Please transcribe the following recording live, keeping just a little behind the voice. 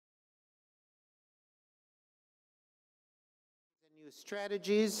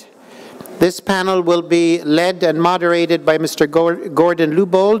Strategies. This panel will be led and moderated by Mr. Gordon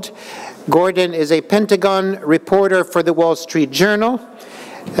Lubold. Gordon is a Pentagon reporter for the Wall Street Journal.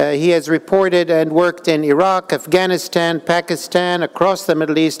 He has reported and worked in Iraq, Afghanistan, Pakistan, across the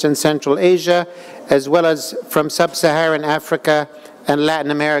Middle East and Central Asia, as well as from Sub-Saharan Africa and Latin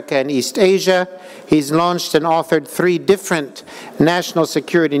America and East Asia. He's launched and authored 3 different national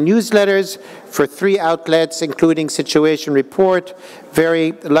security newsletters for 3 outlets, including Situation Report.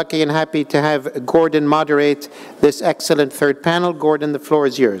 Very lucky and happy to have Gordon moderate this excellent third panel. Gordon, the floor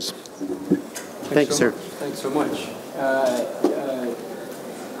is yours. Thanks, sir. Thanks so much.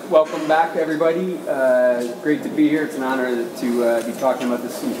 Welcome back, everybody. Great to be here. It's an honor to be talking about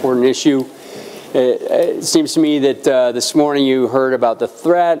this important issue. It seems to me that this morning you heard about the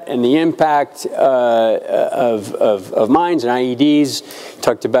threat and the impact of mines and IEDs. You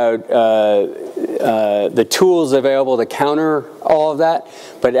talked about the tools available to counter all of that.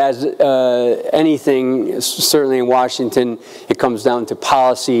 But as anything, certainly in Washington, it comes down to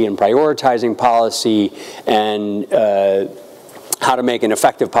policy and prioritizing policy and how to make an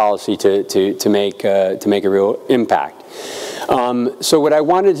effective policy to make a real impact. So what I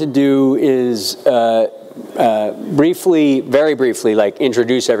wanted to do is briefly, very briefly,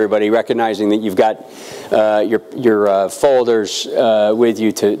 introduce everybody, recognizing that you've got your folders with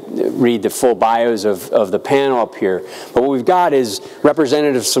you to read the full bios of the panel up here. But what we've got is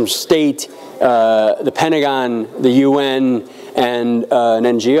representatives from state, the Pentagon, the UN, and an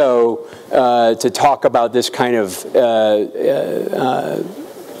NGO to talk about this kind of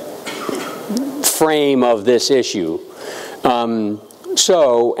frame of this issue.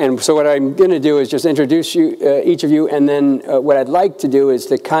 So what I'm going to do is just introduce you, each of you, and then what I'd like to do is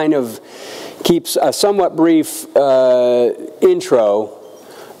to kind of keep a somewhat brief intro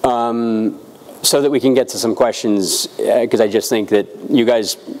so that we can get to some questions, because I just think that you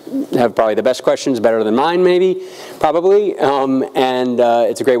guys have probably the best questions, better than mine maybe, probably, and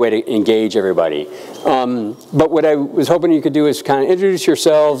it's a great way to engage everybody. But what I was hoping you could do is kind of introduce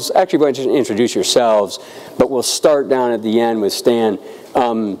yourselves, actually go ahead and introduce yourselves, but we'll start down at the end with Stan.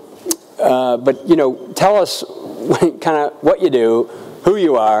 But, you know, tell us kind of what you do, who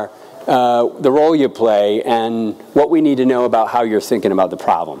you are, the role you play, and what we need to know about how you're thinking about the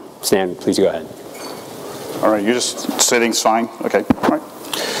problem. Stan, please go ahead. All right, you're just sitting's fine? Okay, all right.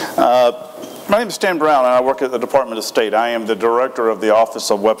 My name is Stan Brown, and I work at the Department of State. I am the director of the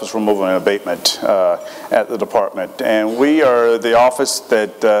Office of Weapons Removal and Abatement at the department. And we are the office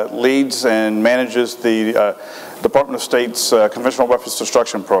that leads and manages the Department of State's Conventional Weapons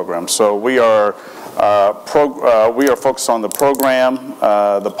Destruction Program. So we are focused on the program,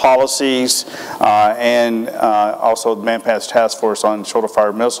 the policies, and also the Manpass Task Force on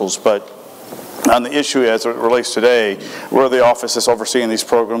shoulder-fired missiles. But on the issue as it relates today, we're the office that's overseeing these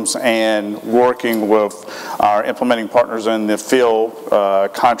programs and working with our implementing partners in the field,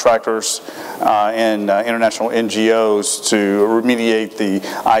 contractors, and international NGOs to remediate the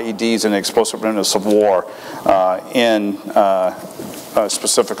IEDs and explosive remnants of war in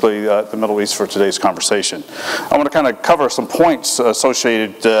specifically the Middle East for today's conversation. I want to kind of cover some points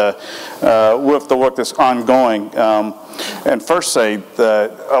associated with the work that's ongoing. And first say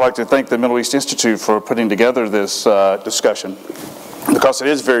that I'd like to thank the Middle East Institute for putting together this discussion, because it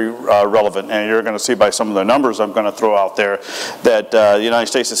is very relevant, and you're going to see by some of the numbers I'm going to throw out there that the United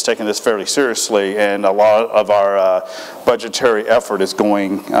States is taking this fairly seriously, and a lot of our budgetary effort is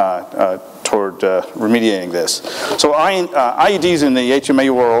going toward remediating this. So IEDs in the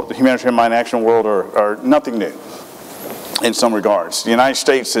HMA world, the Humanitarian Mine Action world, are nothing new in some regards. The United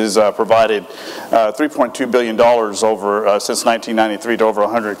States has provided $3.2 billion over since 1993 to over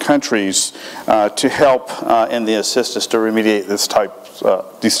 100 countries to help in the assistance to remediate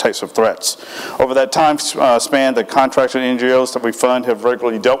these types of threats. Over that time span, the contractors and NGOs that we fund have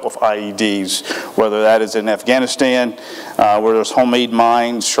regularly dealt with IEDs, whether that is in Afghanistan, where there's homemade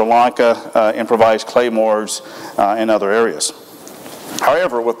mines, Sri Lanka, improvised claymores, and other areas.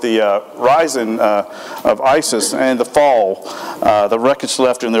 However, with the rise of ISIS and the fall, the wreckage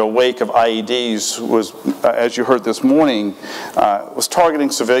left in their wake of IEDs was, as you heard this morning, was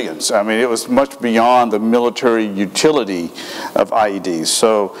targeting civilians. I mean, it was much beyond the military utility of IEDs.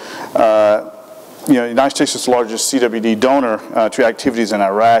 So, you know, the United States is the largest CWD donor to activities in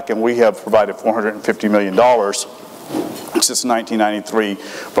Iraq, and we have provided $450 million since 1993,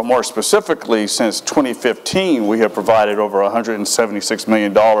 but more specifically, since 2015, we have provided over $176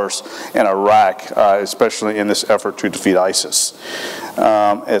 million in Iraq, especially in this effort to defeat ISIS.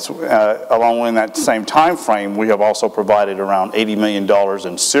 Along in that same time frame, we have also provided around $80 million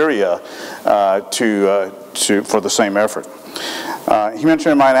in Syria for the same effort.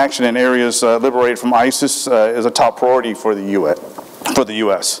 Humanitarian mine action in areas liberated from ISIS is a top priority for the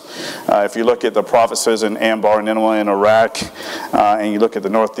U.S. If you look at the provinces in Anbar and Nineveh in Iraq, and you look at the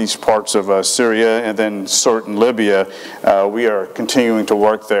northeast parts of Syria and then certain Libya, we are continuing to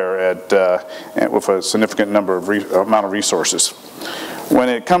work there with a significant amount of resources. When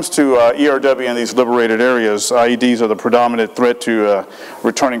it comes to ERW in these liberated areas, IEDs are the predominant threat to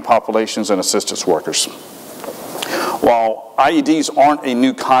returning populations and assistance workers. While IEDs aren't a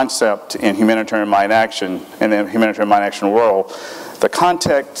new concept in humanitarian mine action, in the humanitarian mine action world, the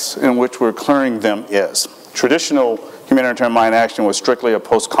context in which we're clearing them is. Traditional humanitarian mine action was strictly a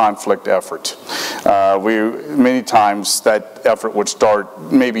post-conflict effort. Many times that effort would start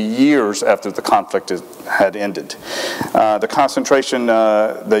maybe years after the conflict had ended.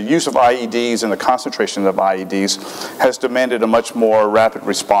 The use of IEDs and the concentration of IEDs has demanded a much more rapid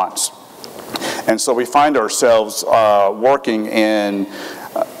response. And so we find ourselves working in,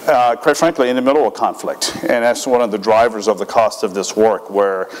 quite frankly, in the middle of conflict. And that's one of the drivers of the cost of this work,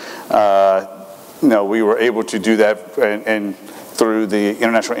 where we were able to do that, and through the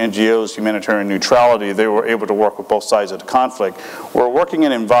international NGOs, humanitarian neutrality, they were able to work with both sides of the conflict. We're working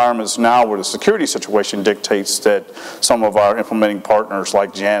in environments now where the security situation dictates that some of our implementing partners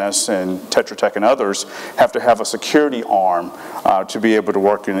like Janus and Tetra Tech and others have to have a security arm to be able to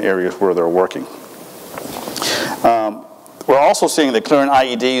work in areas where they're working. We're also seeing that clearing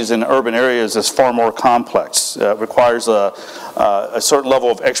IEDs in urban areas is far more complex. It requires a certain level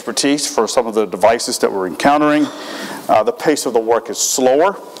of expertise for some of the devices that we're encountering. The pace of the work is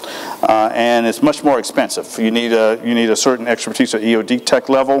slower, and it's much more expensive. You need a certain expertise at EOD tech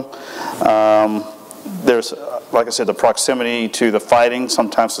level. There's, like I said, the proximity to the fighting.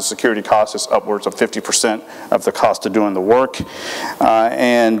 Sometimes the security cost is upwards of 50% of the cost of doing the work.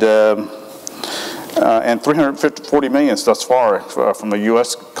 And $340 million thus far from the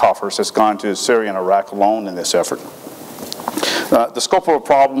U.S. coffers has gone to Syria and Iraq alone in this effort. The scope of the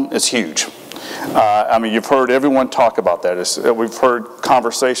problem is huge. I mean, you've heard everyone talk about that. We've heard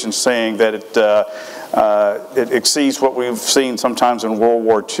conversations saying that it exceeds what we've seen sometimes in World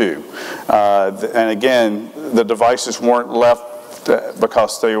War II. And again, the devices weren't left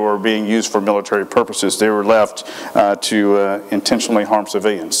because they were being used for military purposes. They were left to intentionally harm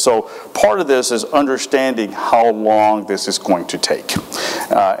civilians. So part of this is understanding how long this is going to take.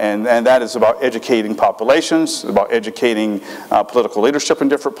 And that is about educating populations, about educating political leadership in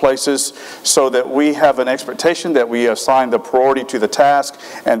different places, so that we have an expectation that we assign the priority to the task,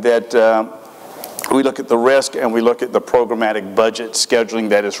 and that we look at the risk and we look at the programmatic budget scheduling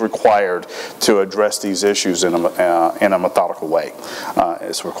that is required to address these issues in a methodical way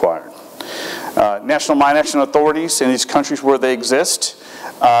is required. National mine action authorities in these countries where they exist,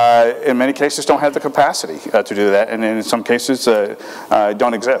 in many cases, don't have the capacity to do that, and in some cases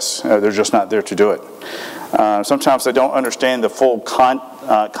don't exist. They're just not there to do it. Sometimes they don't understand the full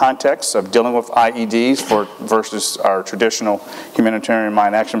context of dealing with IEDs versus our traditional humanitarian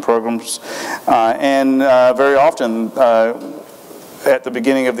mine action programs. And very often, at the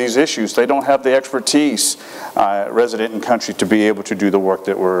beginning of these issues, they don't have the expertise resident in country to be able to do the work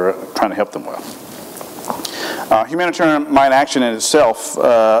that we're trying to help them with. Humanitarian mine action in itself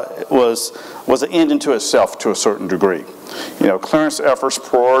was an end into itself to a certain degree. Clearance efforts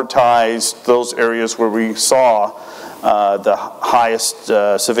prioritized those areas where we saw the highest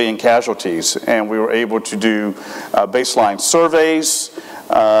civilian casualties, and we were able to do baseline surveys,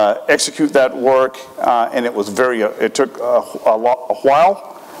 execute that work, and it took a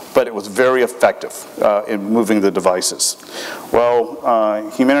while, but it was very effective in moving the devices.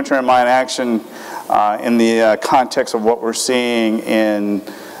 Well, humanitarian mine action in the context of what we're seeing in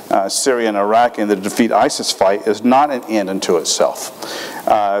Syria and Iraq in the defeat ISIS fight is not an end unto itself.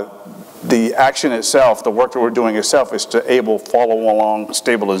 The action itself, the work that we're doing itself, is to follow along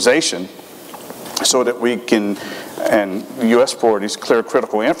stabilization so that we can, and U.S. priorities, clear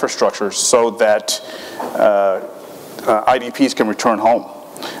critical infrastructure so that IDPs can return home.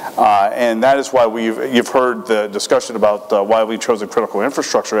 And that is why you've heard the discussion about why we chose critical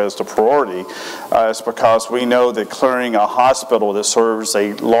infrastructure as the priority. It's because we know that clearing a hospital that serves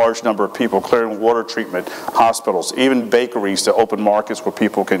a large number of people, clearing water treatment hospitals, even bakeries, the open markets where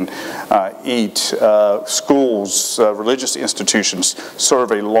people can eat, schools, religious institutions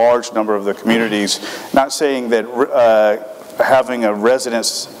serve a large number of the communities. Not saying that having a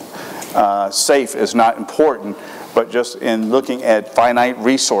residence safe is not important, but just in looking at finite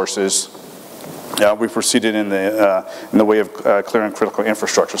resources, we proceeded in the way of clearing critical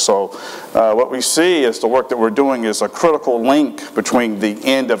infrastructure. So what we see is the work that we're doing is a critical link between the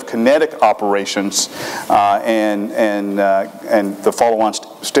end of kinetic operations and the follow-on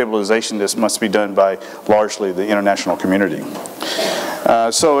stabilization that must be done by largely the international community.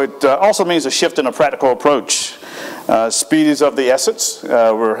 So it also means a shift in a practical approach. Speed is of the essence.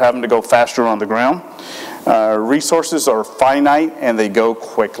 We're having to go faster on the ground. Resources are finite and they go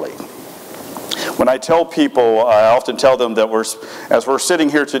quickly. When I tell people, I often tell them that as we're sitting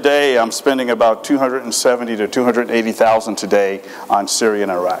here today, I'm spending about $270,000 to $280,000 today on Syria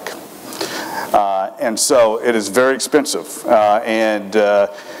and Iraq. And so it is very expensive.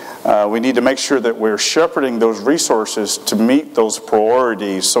 We need to make sure that we're shepherding those resources to meet those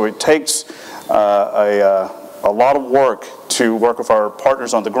priorities. So it takes a lot of work to work with our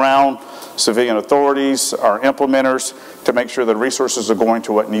partners on the ground, civilian authorities, our implementers, to make sure the resources are going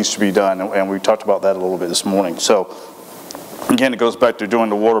to what needs to be done. And we talked about that a little bit this morning. So again, it goes back to doing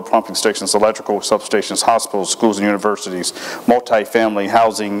the water pumping stations, electrical substations, hospitals, schools and universities, multi-family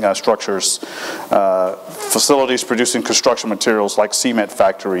housing structures, facilities producing construction materials like cement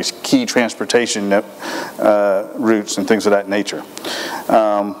factories, key transportation routes and things of that nature.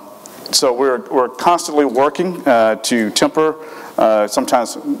 So we're constantly working to temper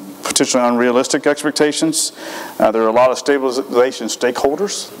sometimes potentially unrealistic expectations. There are a lot of stabilization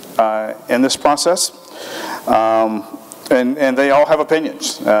stakeholders in this process, and they all have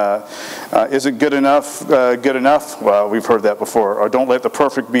opinions. Is it good enough? Good enough? Well, we've heard that before. Or don't let the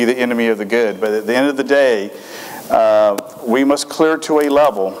perfect be the enemy of the good. But at the end of the day, we must clear to a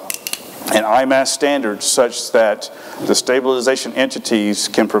level and IMAS standards such that the stabilization entities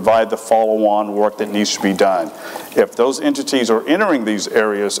can provide the follow-on work that needs to be done. If those entities are entering these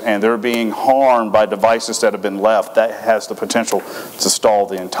areas and they're being harmed by devices that have been left, that has the potential to stall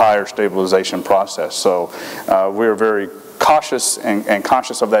the entire stabilization process. So we're very cautious and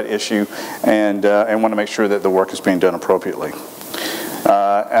conscious of that issue and want to make sure that the work is being done appropriately.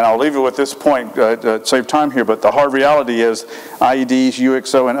 And I'll leave you with this point to save time here, but the hard reality is IEDs,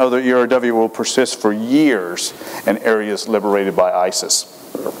 UXO, and other ERW will persist for years in areas liberated by ISIS.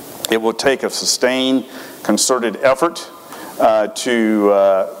 It will take a sustained, concerted effort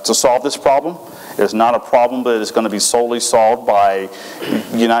to solve this problem. It's not a problem that is going to be solely solved by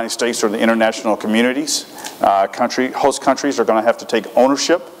the United States or the international communities. Host countries are going to have to take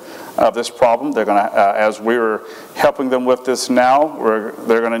ownership of this problem. They're going to, as we're helping them with this now,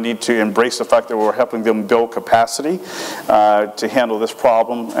 they're going to need to embrace the fact that we're helping them build capacity to handle this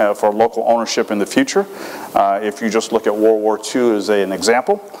problem for local ownership in the future. If you just look at World War II as an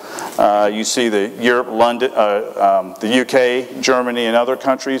example, you see that Europe, London, the UK, Germany, and other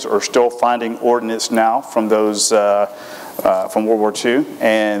countries are still finding ordnance now from those from World War II,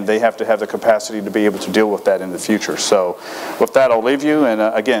 and they have to have the capacity to be able to deal with that in the future. So with that, I'll leave you, and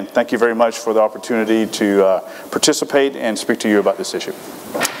again, thank you very much for the opportunity to participate and speak to you about this issue.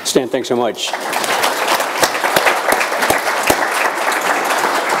 Stan, thanks so much.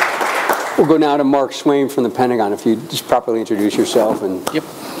 We'll go now to Mark Swain from the Pentagon. If you just properly introduce yourself and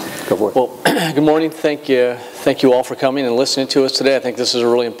go for it. Well, good morning. Thank you all for coming and listening to us today. I think this is a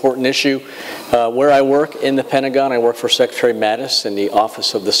really important issue. Where I work in the Pentagon, I work for Secretary Mattis in the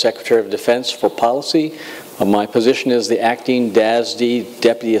Office of the Secretary of Defense for Policy. My position is the Acting DASD,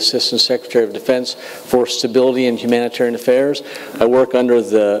 Deputy Assistant Secretary of Defense for Stability and Humanitarian Affairs. I work under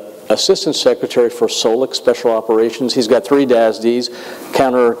the Assistant Secretary for SOLIC, Special Operations. He's got 3 DASDs,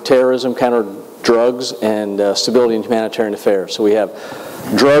 Counterterrorism, Counter-Drugs, and Stability and Humanitarian Affairs. So we have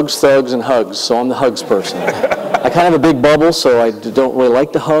drugs, thugs, and hugs, so I'm the hugs person. I kind of have a big bubble, so I don't really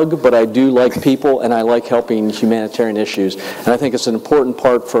like to hug, but I do like people, and I like helping humanitarian issues. And I think it's an important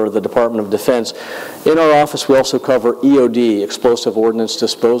part for the Department of Defense. In our office, we also cover EOD, Explosive Ordnance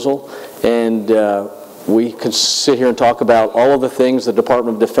Disposal, and we could sit here and talk about all of the things the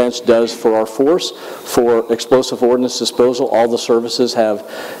Department of Defense does for our force for explosive ordnance disposal. All the services have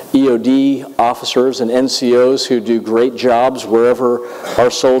EOD officers and NCOs who do great jobs wherever our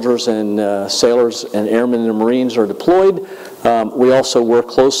soldiers and sailors and airmen and Marines are deployed. We also work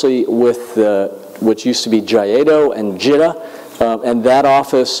closely with what used to be JIADO and JITA, And that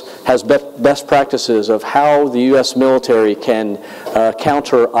office has best practices of how the U.S. military can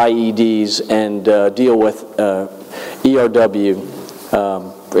counter IEDs and deal with ERW,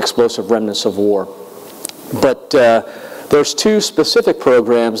 explosive remnants of war. But there's two specific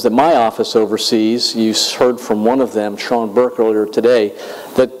programs that my office oversees. You heard from one of them, Sean Burke, earlier today,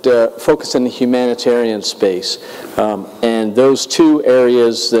 that focus in the humanitarian space. And those two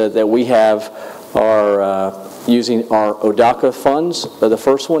areas that we have are using our ODACA funds. The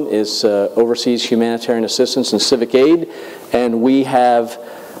first one is overseas humanitarian assistance and civic aid, and we have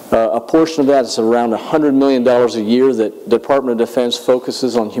a portion of that is around $100 million a year that the Department of Defense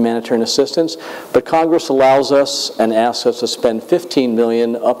focuses on humanitarian assistance, but Congress allows us and asks us to spend $15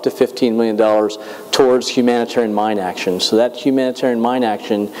 million, up to $15 million towards humanitarian mine action. So that humanitarian mine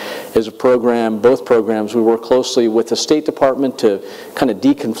action is a program, both programs, we work closely with the State Department to kind of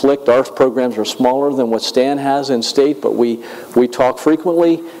deconflict. Our programs are smaller than what Stan has in state, but we talk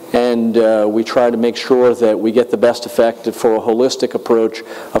frequently, and we try to make sure that we get the best effect for a holistic approach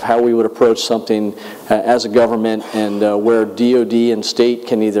of how we would approach something as a government, and where DOD and state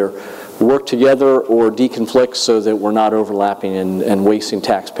can either work together or deconflict so that we're not overlapping and wasting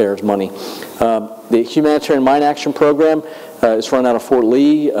taxpayers' money. The Humanitarian Mine Action Program is run out of Fort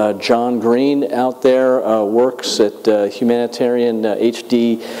Lee. John Green out there works at Humanitarian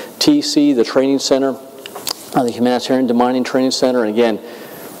HDTC, the training center, the Humanitarian Demining Training Center, and again,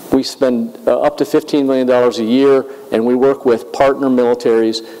 we spend up to $15 million a year, and we work with partner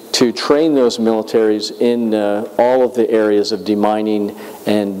militaries to train those militaries in all of the areas of demining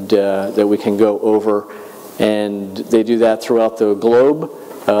and that we can go over. And they do that throughout the globe.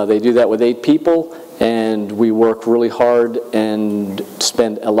 They do that with 8 people, and we work really hard and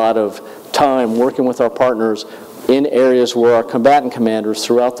spend a lot of time working with our partners in areas where our combatant commanders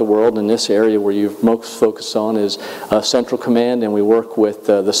throughout the world, in this area where you've most focused on is Central Command, and we work with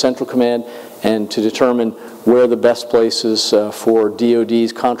the Central Command and to determine where the best places for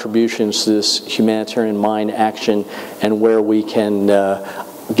DOD's contributions to this humanitarian mine action and where we can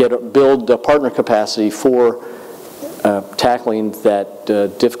build partner capacity for tackling that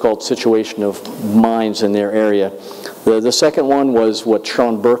difficult situation of mines in their area. The second one was what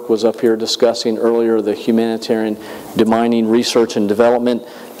Sean Burke was up here discussing earlier, the Humanitarian Demining Research and Development.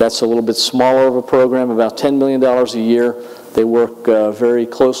 That's a little bit smaller of a program, about $10 million a year. They work very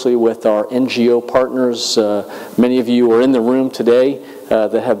closely with our NGO partners. Many of you are in the room today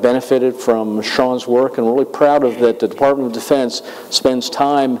that have benefited from Sean's work, and we're really proud of that the Department of Defense spends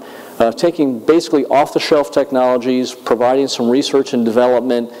time taking basically off-the-shelf technologies, providing some research and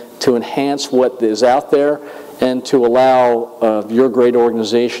development to enhance what is out there, and to allow your great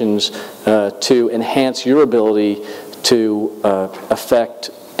organizations to enhance your ability to affect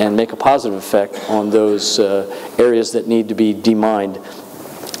and make a positive effect on those areas that need to be demined.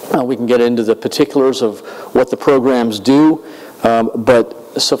 We can get into the particulars of what the programs do,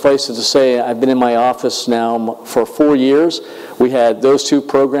 but suffice it to say, I've been in my office now for 4 years. We had those two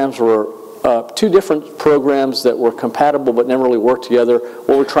programs were two different programs that were compatible but never really worked together.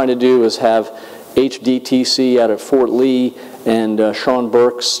 What we're trying to do is have HDTC out of Fort Lee and Sean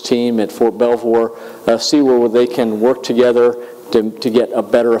Burke's team at Fort Belvoir see where they can work together to get a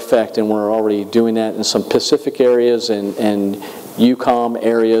better effect, and we're already doing that in some Pacific areas and UCOM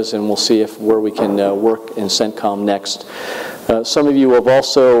areas, and we'll see where we can work in CENTCOM next. Some of you have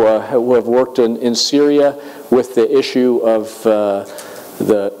also who have worked in Syria with the issue of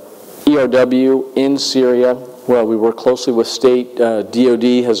the ERW in Syria. Well, we work closely with state.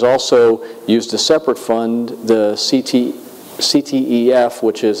 DOD has also used a separate fund, the CTEF,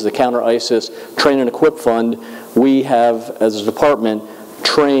 which is the Counter-ISIS Train and Equip Fund. We have, as a department,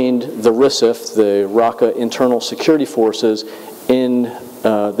 trained the RISF, the Raqqa Internal Security Forces, in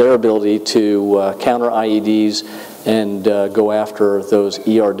their ability to counter IEDs and go after those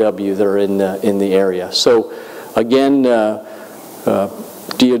ERW that are in the area. So again,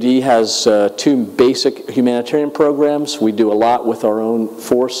 DOD has two basic humanitarian programs. We do a lot with our own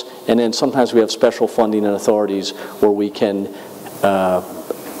force, and then sometimes we have special funding and authorities where we can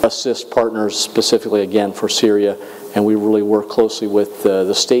assist partners specifically, again, for Syria, and we really work closely with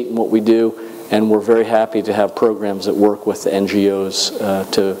the state in what we do, and we're very happy to have programs that work with the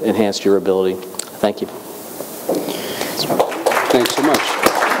NGOs to enhance durability. Thank you. Thanks so much.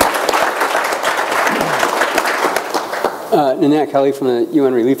 Nanette Kelly from the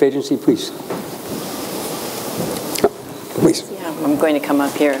UN Relief Agency, please. Please. Yeah, I'm going to come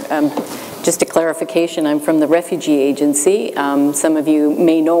up here. Just a clarification, I'm from the Refugee Agency. Some of you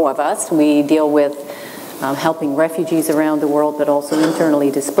may know of us. We deal with helping refugees around the world, but also internally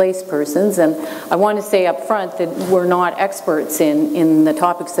displaced persons. And I want to say up front that we're not experts in the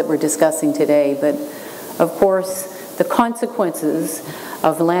topics that we're discussing today, but of course, the consequences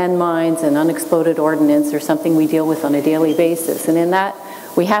of landmines and unexploded ordnance are something we deal with on a daily basis. And in that,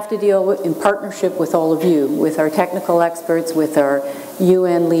 we have to deal with, in partnership with all of you, with our technical experts, with our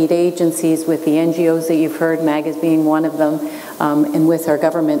UN lead agencies, with the NGOs that you've heard, MAG as being one of them, and with our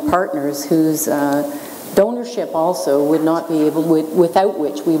government partners whose donorship also would not be able, without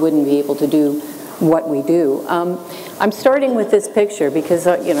which we wouldn't be able to do what we do. I'm starting with this picture because,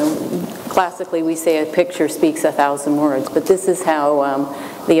 you know, classically we say a picture speaks 1,000 words, but this is how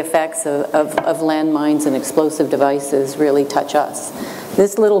the effects of landmines and explosive devices really touch us.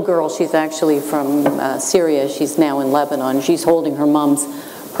 This little girl, she's actually from Syria, she's now in Lebanon, she's holding her mom's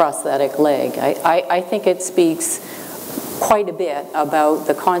prosthetic leg. I think it speaks quite a bit about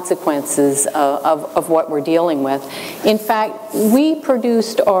the consequences of what we're dealing with. In fact, we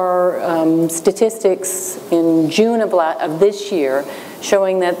produced our statistics in June of this year,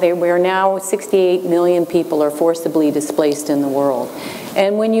 showing that we're now 68 million people are forcibly displaced in the world.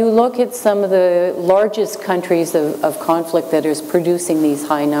 And when you look at some of the largest countries of conflict that is producing these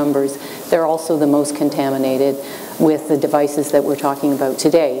high numbers, they're also the most contaminated with the devices that we're talking about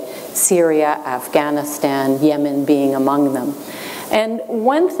today. Syria, Afghanistan, Yemen being among them. And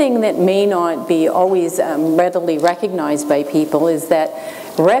one thing that may not be always readily recognized by people is that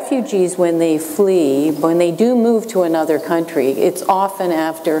refugees, when they flee, when they do move to another country, it's often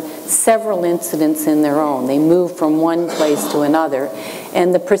after several incidents in their own. They move from one place to another,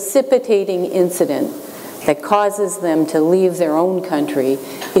 and the precipitating incident that causes them to leave their own country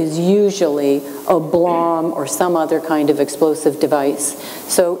is usually a bomb or some other kind of explosive device.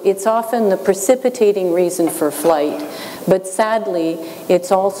 So it's often the precipitating reason for flight, but sadly,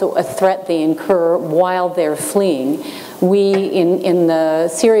 it's also a threat they incur while they're fleeing. In the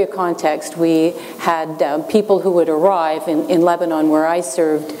Syria context, we had people who would arrive in Lebanon, where I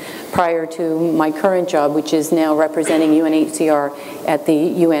served prior to my current job, which is now representing UNHCR at the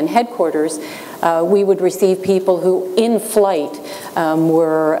UN headquarters. We would receive people who, in flight,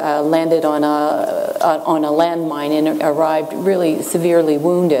 were landed on a landmine and arrived really severely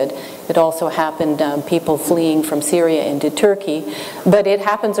wounded. It also happened people fleeing from Syria into Turkey, but it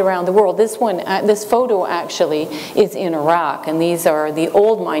happens around the world. This photo actually is in Iraq, and these are the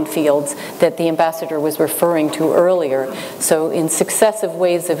old minefields that the ambassador was referring to earlier. So in successive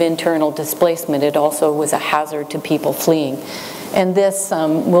waves of internal displacement, it also was a hazard to people fleeing. And this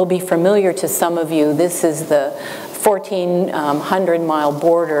will be familiar to some of you. This is the 1,400-mile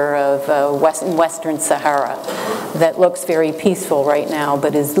border of Western Sahara that looks very peaceful right now,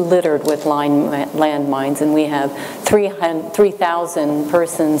 but is littered with landmines. And we have 3,000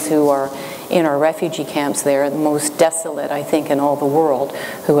 persons who are in our refugee camps there, the most desolate, I think, in all the world,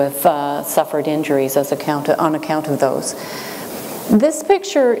 who have suffered injuries on account of those. This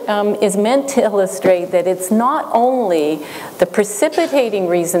picture is meant to illustrate that it's not only the precipitating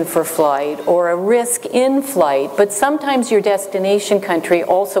reason for flight or a risk in flight, but sometimes your destination country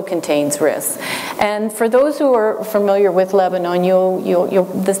also contains risks. And for those who are familiar with Lebanon,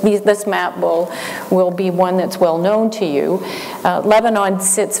 this map will be one that's well known to you. Lebanon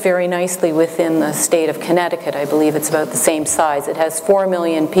sits very nicely within the state of Connecticut. I believe it's about the same size. It has 4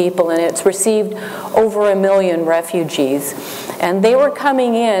 million people, and it's received over 1 million refugees. And they were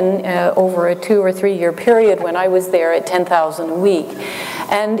coming in over a 2 or 3 year period when I was there at 10,000 a week.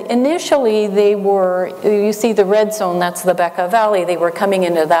 And initially they were, you see the red zone, that's the Bekaa Valley, they were coming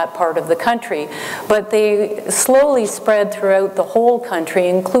into that part of the country. But they slowly spread throughout the whole country,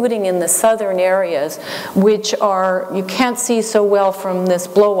 including in the southern areas, which are, you can't see so well from this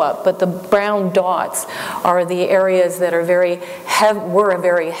blow up, but the brown dots are the areas that are were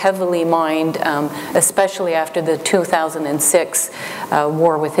very heavily mined, especially after the 2006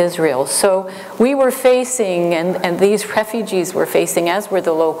 war with Israel. So we were facing, and these refugees were facing, as were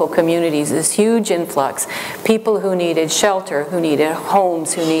the local communities, this huge influx. People who needed shelter, who needed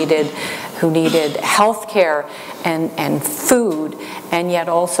homes, who needed health care and food, and yet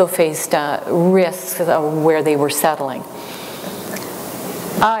also faced risks where they were settling.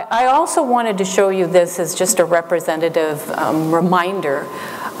 I also wanted to show you this as just a representative reminder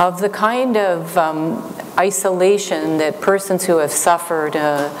of the kind of isolation that persons who have suffered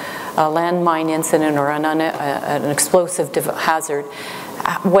a landmine incident or an explosive hazard,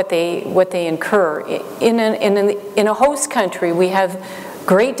 what they incur. In a host country, we have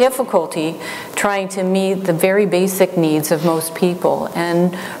great difficulty trying to meet the very basic needs of most people.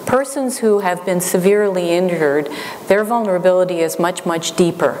 And persons who have been severely injured, their vulnerability is much, much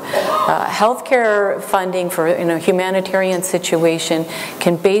deeper. Healthcare funding for a humanitarian situation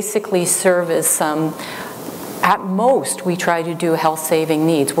can basically service at most, we try to do health-saving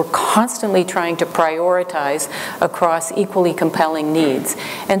needs. We're constantly trying to prioritize across equally compelling needs.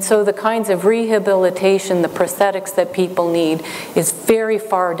 And so the kinds of rehabilitation, the prosthetics that people need is very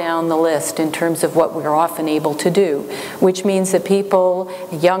far down the list in terms of what we're often able to do, which means that people,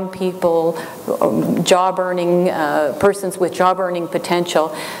 young people, job-earning, persons with job-earning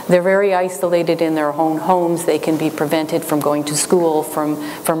potential, they're very isolated in their own homes. They can be prevented from going to school, from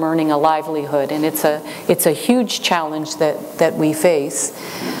earning a livelihood. And it's a huge challenge that we face.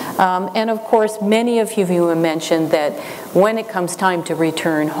 And of course, many of you have mentioned that when it comes time to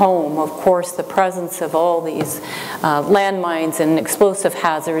return home, of course, the presence of all these landmines and explosive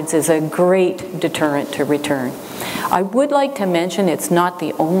hazards is a great deterrent to return. I would like to mention it's not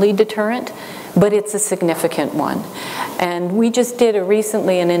the only deterrent, but it's a significant one. And we just did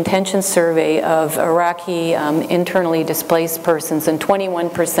recently an intention survey of Iraqi internally displaced persons, and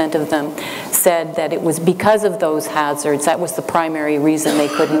 21% of them said that it was because of those hazards, that was the primary reason they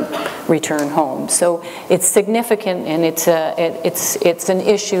couldn't return home. So it's significant, and it's an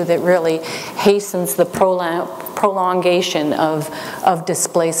issue that really hastens the prolongation of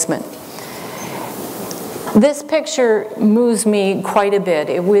displacement. This picture moves me quite a bit.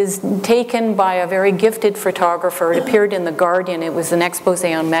 It was taken by a very gifted photographer. It appeared in The Guardian. It was an expose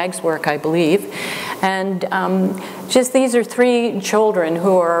on Mag's work, I believe. And just these are 3 children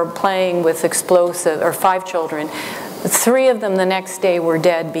who are playing with explosive, or 5 children. 3 of them the next day were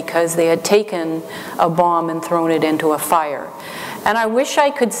dead because they had taken a bomb and thrown it into a fire. And I wish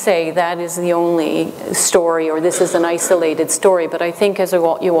I could say that is the only story, or this is an isolated story, but I think, as you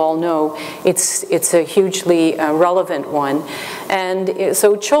all know, it's a hugely relevant one. And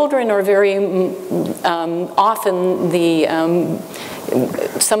so children are very often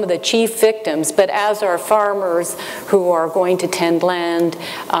some of the chief victims, but as are farmers who are going to tend land,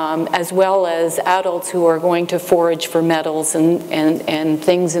 as well as adults who are going to forage for metals and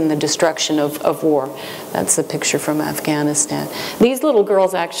things in the destruction of war. That's a picture from Afghanistan. These little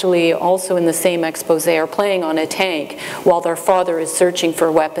girls actually, also in the same expose, are playing on a tank while their father is searching for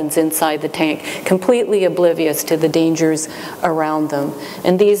weapons inside the tank, completely oblivious to the dangers around them.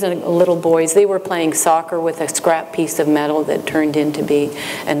 And these are little boys. They were playing soccer with a scrap piece of metal that turned into be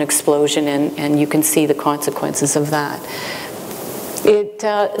an explosion, and you can see the consequences of that. It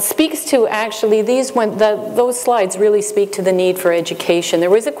speaks to, actually, those slides really speak to the need for education.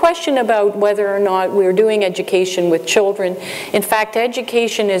 There was a question about whether or not we're doing education with children. In fact,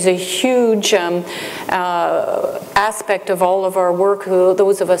 education is a huge aspect of all of our work,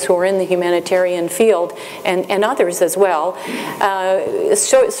 those of us who are in the humanitarian field, and others as well.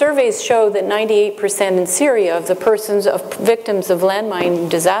 Surveys show that 98% in Syria of the victims of landmine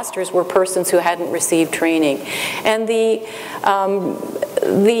disasters were persons who hadn't received training. And the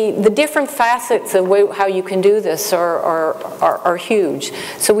different facets of how you can do this are huge.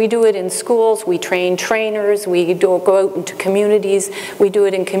 So we do it in schools, we train trainers, we go out into communities, we do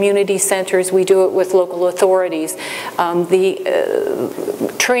it in community centers, we do it with local authorities. The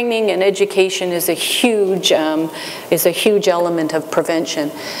training and education is a huge element of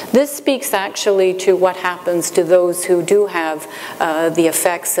prevention. This speaks actually to what happens to those who do have the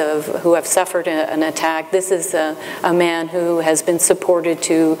effects who have suffered an attack. This is a man who has been supported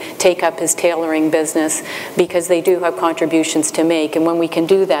to take up his tailoring business because they do have contributions to make, and when we can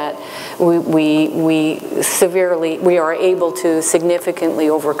do that, we are able to significantly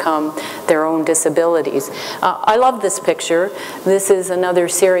overcome their own disabilities. I love this picture. This is another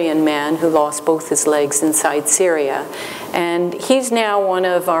Syrian man who lost both his legs inside Syria, and he's now one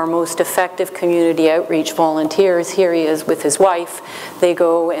of our most effective community outreach volunteers. Here he is with his wife. They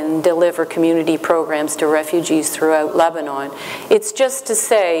go and deliver community programs to refugees throughout Lebanon. It's just to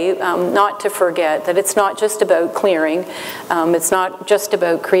say, not to forget, that it's not just about clearing, it's not just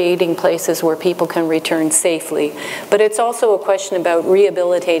about creating places where people can return safely, but it's also a question about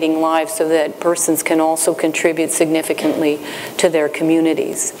rehabilitating lives so that persons can also contribute significantly to their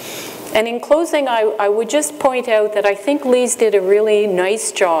communities. And in closing, I would just point out that I think Lee's did a really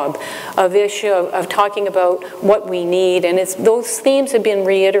nice job of talking about what we need, and those themes have been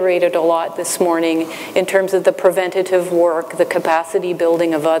reiterated a lot this morning in terms of the preventative work, the capacity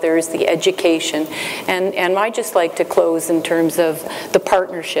building of others, the education, and I just like to close in terms of the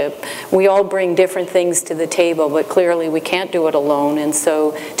partnership. We all bring different things to the table, but clearly we can't do it alone, and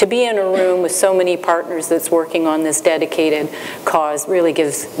so to be in a room with so many partners that's working on this dedicated cause really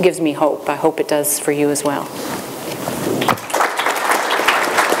gives me hope. I hope it does for you as well.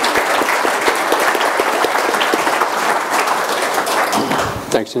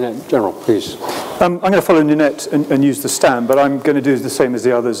 Thanks, Nanette. General, please. I'm going to follow Nanette and use the stand, but I'm going to do the same as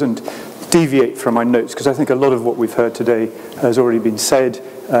the others and deviate from my notes, because I think a lot of what we've heard today has already been said,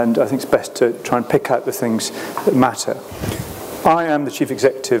 and I think it's best to try and pick out the things that matter. I am the Chief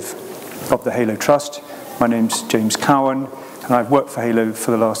Executive of the HALO Trust. My name's James Cowan, and I've worked for HALO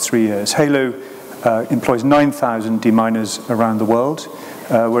for the last 3 years. HALO employs 9,000 deminers around the world.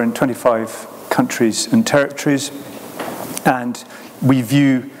 We're in 25 countries and territories, and we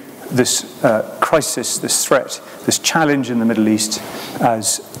view this crisis, this threat, this challenge in the Middle East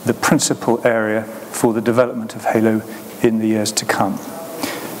as the principal area for the development of HALO in the years to come.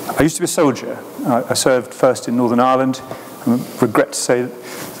 I used to be a soldier. I served first in Northern Ireland. I regret to say that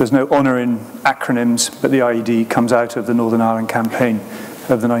there's no honour in acronyms, but the IED comes out of the Northern Ireland campaign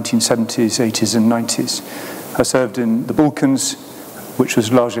of the 1970s, 80s and 90s. I served in the Balkans, which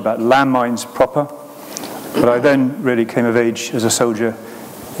was largely about landmines proper, but I then really came of age as a soldier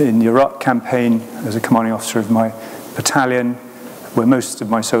in the Iraq campaign as a commanding officer of my battalion, where most of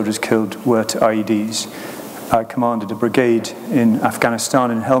my soldiers killed were to IEDs. I commanded a brigade in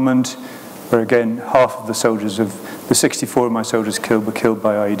Afghanistan in Helmand, where again half of the soldiers of the 64 of my soldiers killed were killed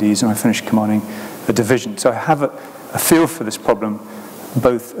by IEDs, and I finished commanding a division. So I have a feel for this problem,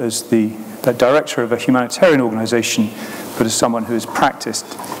 both as the director of a humanitarian organization, but as someone who has practiced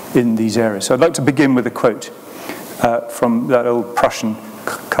in these areas. So I'd like to begin with a quote from that old Prussian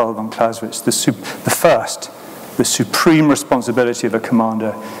Karl von Clausewitz. The supreme responsibility of a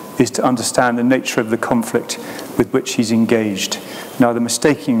commander is to understand the nature of the conflict with which he's engaged, neither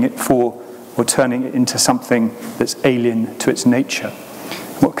mistaking it for or turning it into something that's alien to its nature.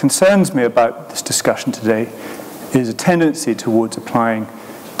 What concerns me about this discussion today is a tendency towards applying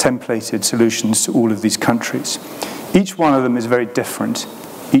templated solutions to all of these countries. Each one of them is very different.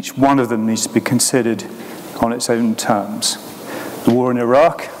 Each one of them needs to be considered on its own terms. The war in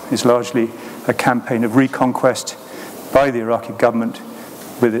Iraq is largely a campaign of reconquest by the Iraqi government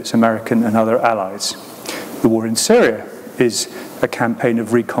with its American and other allies. The war in Syria is a campaign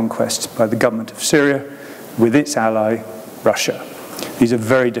of reconquest by the government of Syria with its ally, Russia. These are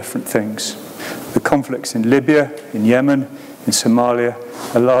very different things. The conflicts in Libya, in Yemen, in Somalia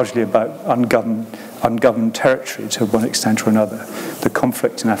are largely about ungoverned territory to one extent or another. The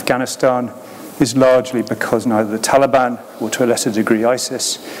conflict in Afghanistan is largely because neither the Taliban or to a lesser degree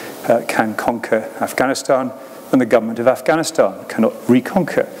ISIS can conquer Afghanistan, and the government of Afghanistan cannot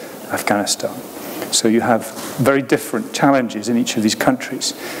reconquer Afghanistan. So you have very different challenges in each of these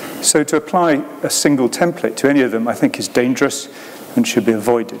countries. So to apply a single template to any of them, I think is dangerous and should be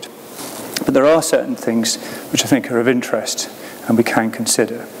avoided. But there are certain things which I think are of interest and we can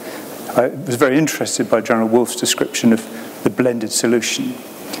consider. I was very interested by General Wolf's description of the blended solution.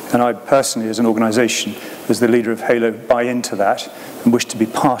 And I personally, as an organisation, as the leader of HALO, buy into that and wish to be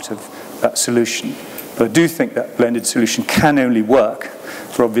part of that solution. But I do think that blended solution can only work,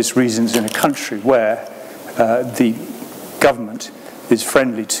 for obvious reasons, in a country where the government is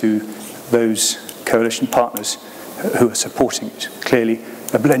friendly to those coalition partners who are supporting it. Clearly,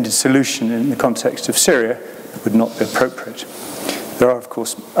 a blended solution in the context of Syria would not be appropriate. There are, of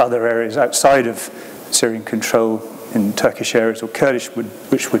course, other areas outside of Syrian control in Turkish areas or Kurdish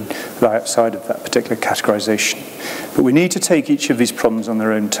which would lie outside of that particular categorization. But we need to take each of these problems on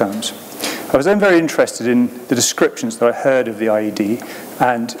their own terms. I was then very interested in the descriptions that I heard of the IED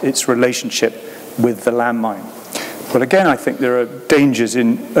and its relationship with the landmine. Well, again, I think there are dangers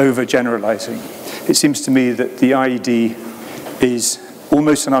in overgeneralizing. It seems to me that the IED is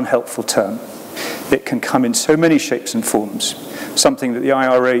almost an unhelpful term. It can come in so many shapes and forms. Something that the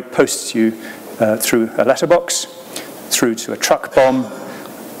IRA posts you through a letterbox, through to a truck bomb.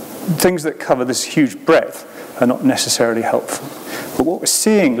 Things that cover this huge breadth are not necessarily helpful. But what we're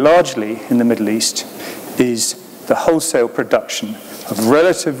seeing largely in the Middle East is the wholesale production of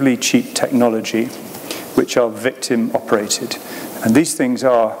relatively cheap technology which are victim operated. And these things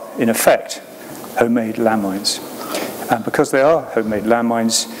are, in effect, homemade landmines. And because they are homemade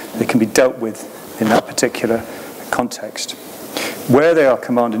landmines, they can be dealt with in that particular context. Where they are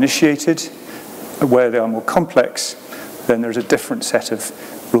command initiated, where they are more complex, then there's a different set of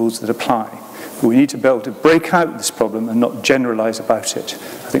rules that apply. But we need to be able to break out this problem and not generalize about it.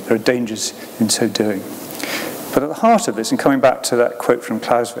 I think there are dangers in so doing. But at the heart of this, and coming back to that quote from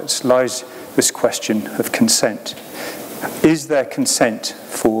Clausewitz, lies this question of consent. Is there consent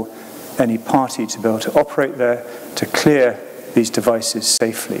for any party to be able to operate there, to clear these devices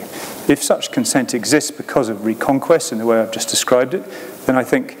safely? If such consent exists because of reconquest in the way I've just described it, then I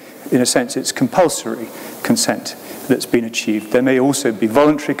think, in a sense, it's compulsory consent that's been achieved. There may also be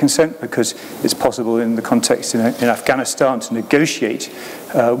voluntary consent because it's possible in the context in Afghanistan to negotiate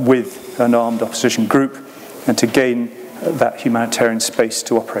with an armed opposition group and to gain that humanitarian space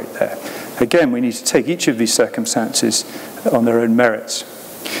to operate there. Again, we need to take each of these circumstances on their own merits.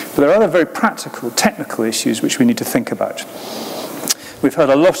 But there are other very practical, technical issues which we need to think about. We've heard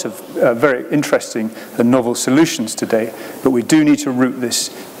a lot of very interesting and novel solutions today, but we do need to root this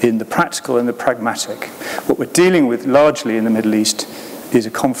in the practical and the pragmatic. What we're dealing with largely in the Middle East is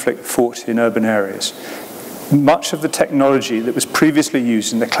a conflict fought in urban areas. Much of the technology that was previously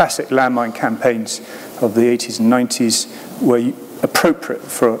used in the classic landmine campaigns of the 80s and 90s were appropriate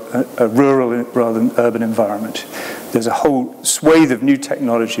for a rural rather than urban environment. There's a whole swathe of new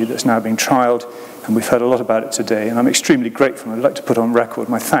technology that's now being trialled, and we've heard a lot about it today, and I'm extremely grateful. I'd like to put on record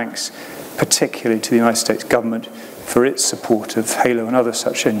my thanks, particularly to the United States government for its support of HALO and other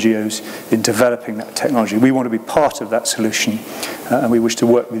such NGOs in developing that technology. We want to be part of that solution, and we wish to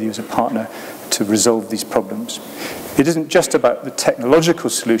work with you as a partner to resolve these problems. It isn't just about the technological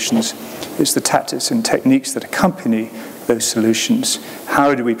solutions, it's the tactics and techniques that accompany those solutions.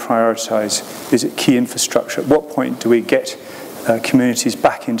 How do we prioritize? Is it key infrastructure? At what point do we get communities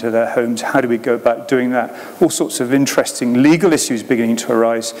back into their homes? How do we go about doing that? All sorts of interesting legal issues beginning to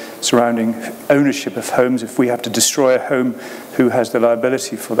arise surrounding ownership of homes. If we have to destroy a home, who has the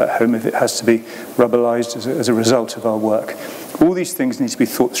liability for that home if it has to be rubberized as a result of our work? All these things need to be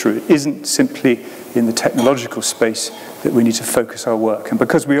thought through. It isn't simply in the technological space that we need to focus our work. And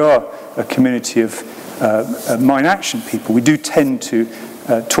because we are a community of mine action people, we do tend to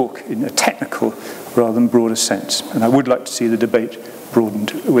talk in a technical rather than broader sense. And I would like to see the debate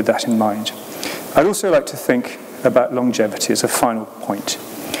broadened with that in mind. I'd also like to think about longevity as a final point.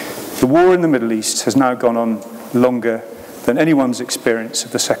 The war in the Middle East has now gone on longer than anyone's experience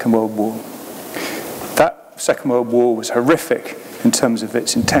of the Second World War. That Second World War was horrific in terms of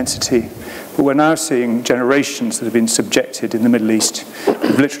its intensity, but we're now seeing generations that have been subjected in the Middle East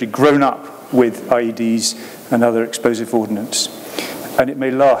who've literally grown up with IEDs and other explosive ordnance. And it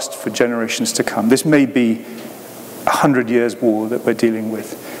may last for generations to come. This may be 100 years war that we're dealing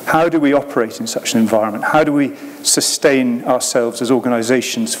with. How do we operate in such an environment? How do we sustain ourselves as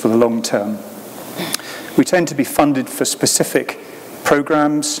organizations for the long term? We tend to be funded for specific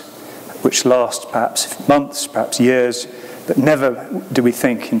programs which last perhaps months, perhaps years, but never do we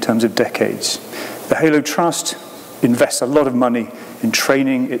think in terms of decades. The HALO Trust invests a lot of money in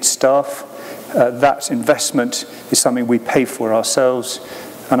training its staff. That investment is something we pay for ourselves,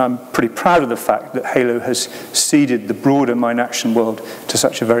 and I'm pretty proud of the fact that HALO has seeded the broader mine action world to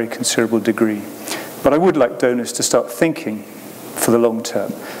such a very considerable degree. But I would like donors to start thinking for the long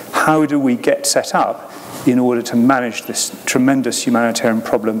term. How do we get set up in order to manage this tremendous humanitarian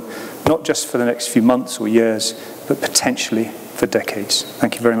problem, not just for the next few months or years, but potentially for decades?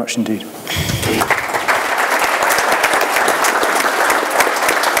 Thank you very much indeed.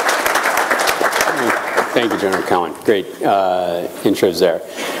 Thank you, General Cowan. Great intros there.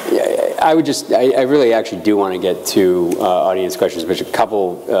 I really actually do want to get to audience questions, but a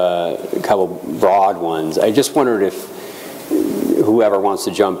couple broad ones. I just wondered if whoever wants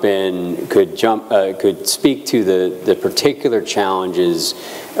to jump in could speak to the particular challenges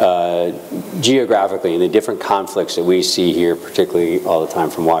geographically and the different conflicts that we see here, particularly all the time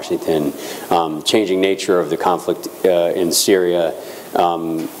from Washington, changing nature of the conflict in Syria.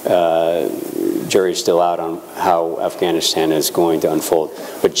 Jury's still out on how Afghanistan is going to unfold.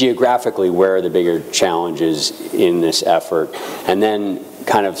 But geographically, where are the bigger challenges in this effort? And then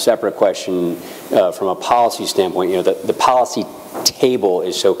kind of separate question from a policy standpoint, the policy table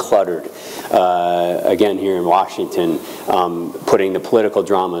is so cluttered, again here in Washington, putting the political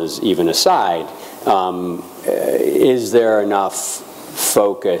dramas even aside, is there enough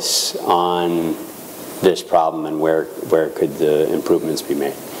focus on this problem and where could the improvements be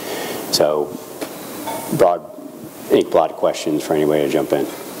made? So broad questions for anybody to jump in.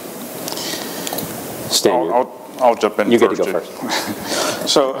 Stan, I'll jump in first. You get to go first.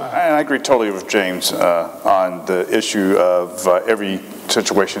 So, and I agree totally with James on the issue of every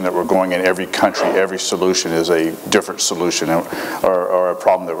situation that we're going in, every country, every solution is a different solution or a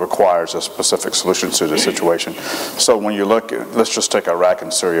problem that requires a specific solution to the situation. So when you look at, let's just take Iraq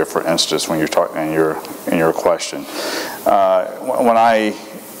and Syria for instance, when you're talking in your question. When I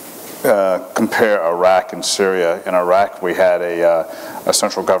compare Iraq and Syria, in Iraq we had a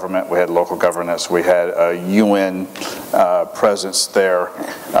central government, we had local governance, we had a UN presence there,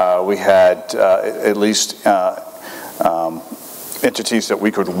 we had at least entities that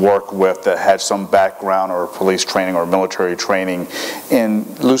we could work with that had some background or police training or military training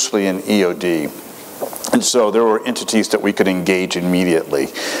loosely in EOD. And so there were entities that we could engage immediately.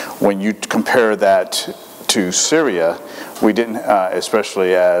 When you compare that to Syria, we didn't,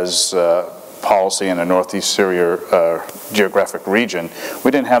 especially as policy in the northeast Syria geographic region,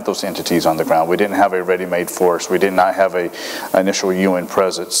 we didn't have those entities on the ground. We didn't have a ready-made force. We did not have an initial UN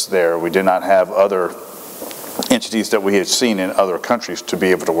presence there. We did not have other entities that we had seen in other countries to be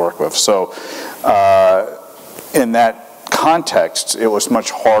able to work with. So in that context, it was much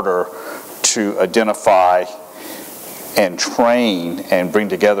harder to identify and train and bring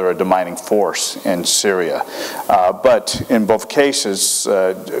together a demining force in Syria. But in both cases,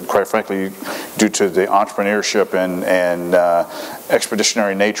 quite frankly, due to the entrepreneurship and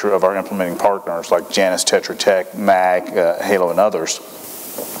expeditionary nature of our implementing partners like Janus, Tetra Tech, MAG, Halo, and others,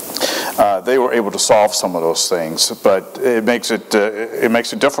 they were able to solve some of those things, but it makes it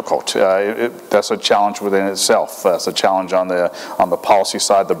difficult. That's a challenge within itself. That's a challenge on the policy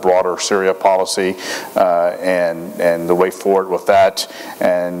side, the broader Syria policy, and the way forward with that,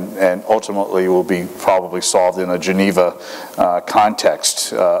 and ultimately will be probably solved in a Geneva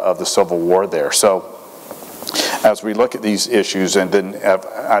context of the civil war there. So as we look at these issues, and then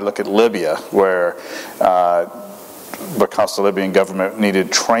I look at Libya, where because the Libyan government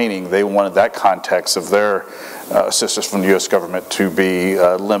needed training, they wanted that context of their assistance from the U.S. government to be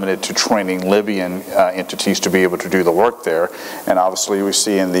limited to training Libyan entities to be able to do the work there. And obviously we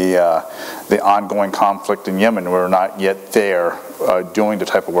see in the ongoing conflict in Yemen, we're not yet there doing the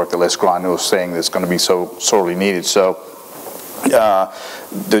type of work that Les Grands was saying that's going to be so sorely needed. So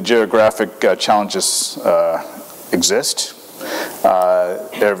the geographic challenges exist.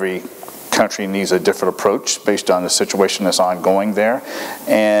 Every country needs a different approach based on the situation that's ongoing there.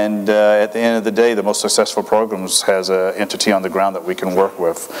 And at the end of the day, the most successful programs has an entity on the ground that we can work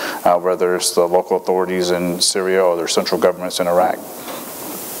with, whether it's the local authorities in Syria or their central governments in Iraq.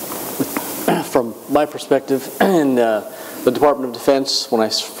 From my perspective, in the Department of Defense, when I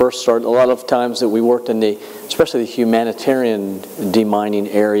first started, a lot of times that we worked in especially the humanitarian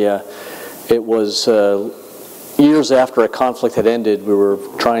demining area, it was years after a conflict had ended, we were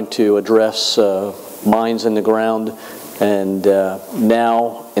trying to address mines in the ground, and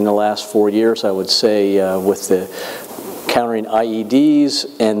now in the last 4 years, I would say, with the countering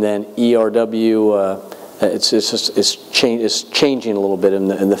IEDs and then ERW, it's changing a little bit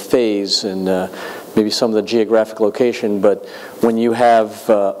in the phase and maybe some of the geographic location. But when you have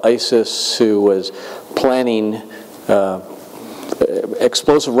ISIS who was planning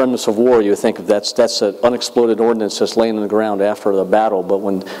explosive remnants of war, you think of that's an unexploded ordnance that's laying on the ground after the battle. But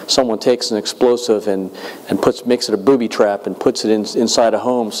when someone takes an explosive and makes it a booby trap and puts it inside a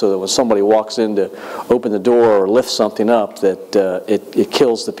home, so that when somebody walks in to open the door or lift something up, that it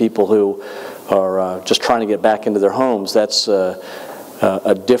kills the people who are just trying to get back into their homes, that's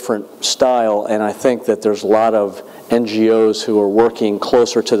a different style. And I think that there's a lot of NGOs who are working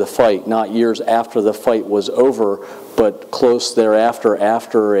closer to the fight, not years after the fight was over, but close thereafter,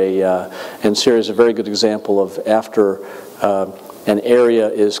 and Syria is a very good example of after an area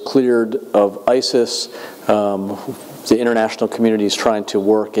is cleared of ISIS, the international community is trying to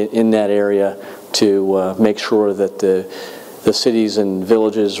work in that area to make sure that the cities and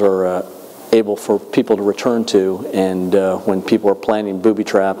villages are able for people to return to, and when people are planning booby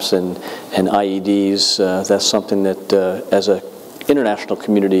traps and IEDs, that's something that as a international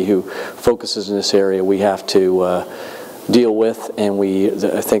community who focuses in this area, we have to deal with, and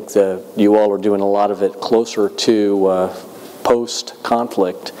I think you all are doing a lot of it closer to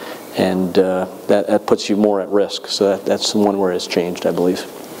post-conflict, and that puts you more at risk. So that's one where it's changed, I believe.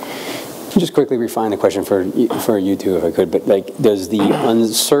 Just quickly refine the question for you two, if I could, but does the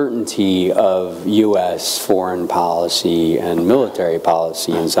uncertainty of U.S. foreign policy and military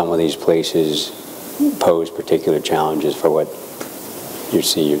policy in some of these places pose particular challenges for what you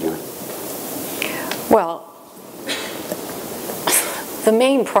see you're doing? Well, the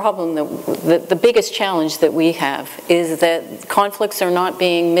main problem, the biggest challenge that we have is that conflicts are not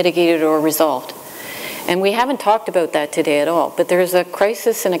being mitigated or resolved. And we haven't talked about that today at all, but there's a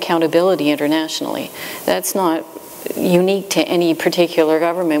crisis in accountability internationally. That's not unique to any particular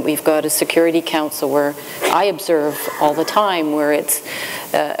government. We've got a Security Council where I observe all the time where it's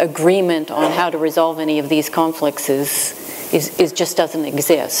agreement on how to resolve any of these conflicts is just doesn't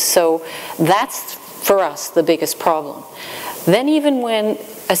exist. So that's, for us, the biggest problem. Then even when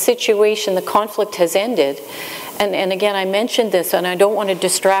a situation, the conflict has ended, and again, I mentioned this, and I don't want to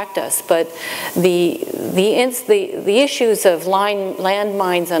distract us, but the issues of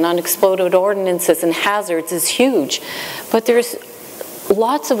landmines and unexploded ordnances and hazards is huge. But there's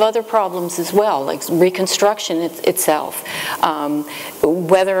lots of other problems as well, like reconstruction itself,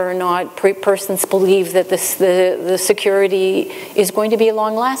 whether or not persons believe that the security is going to be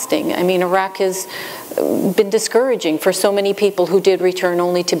long-lasting. I mean, Iraq has been discouraging for so many people who did return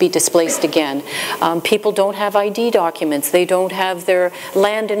only to be displaced again. People don't have ID documents. They don't have their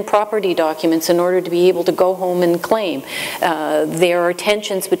land and property documents in order to be able to go home and claim. There are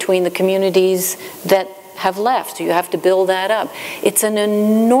tensions between the communities that have left. You have to build that up. It's an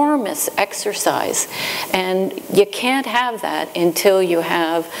enormous exercise, and you can't have that until you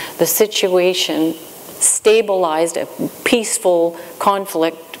have the situation stabilized, a peaceful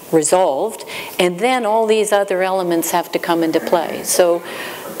conflict resolved, and then all these other elements have to come into play. So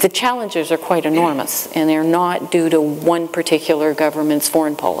the challenges are quite enormous, and they're not due to one particular government's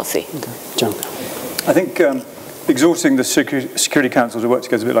foreign policy. Okay. John. I think exhorting the Security Council to work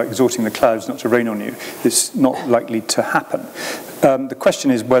together is a bit like exhorting the clouds not to rain on you. It's not likely to happen. The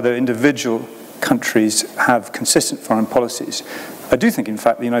question is whether individual countries have consistent foreign policies. I do think, in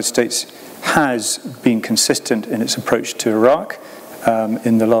fact, the United States has been consistent in its approach to Iraq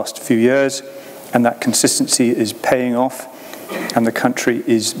in the last few years, and that consistency is paying off, and the country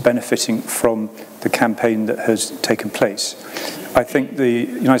is benefiting from the campaign that has taken place. I think the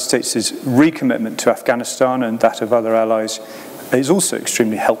United States' recommitment to Afghanistan and that of other allies is also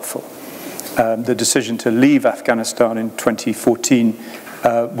extremely helpful. The decision to leave Afghanistan in 2014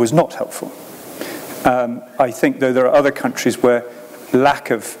 was not helpful. I think, though, there are other countries where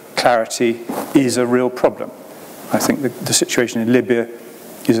lack of clarity is a real problem. I think the situation in Libya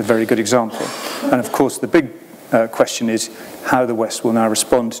is a very good example. And of course, the big question is how the West will now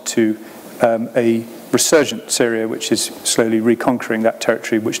respond to a resurgent Syria, which is slowly reconquering that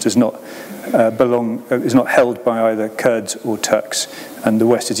territory, which does not is not held by either Kurds or Turks. And the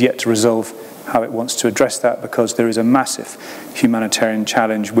West is yet to resolve how it wants to address that, because there is a massive humanitarian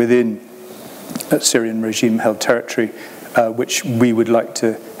challenge within Syrian regime-held territory, which we would like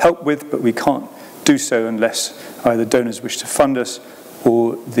to help with, but we can't do so unless either donors wish to fund us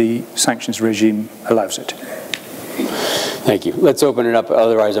or the sanctions regime allows it. Thank you. Let's open it up,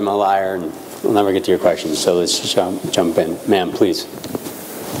 otherwise I'm a liar and we'll never get to your questions. So let's just jump in. Ma'am, please.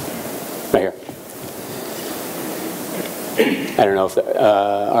 Right here. I don't know if,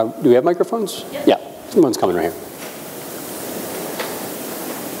 do we have microphones? Yeah. Someone's coming right here.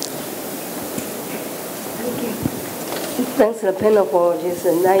 Thank you. Thanks to the panel for this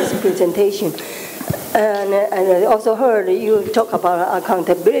nice presentation. And I also heard you talk about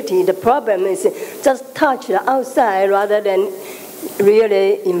accountability. The problem is just touch the outside rather than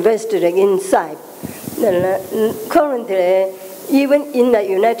really invested inside. And currently, even in the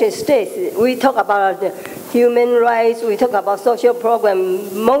United States, we talk about human rights, we talk about social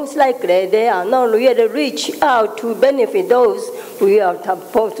programs. Most likely, they are not really reach out to benefit those we are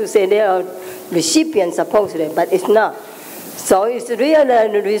supposed to say they are recipients supposedly, but it's not. So it's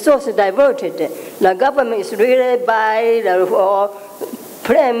really resources diverted. The government is really or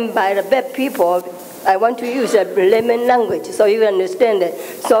planned by the bad people. I want to use a layman language so you understand it.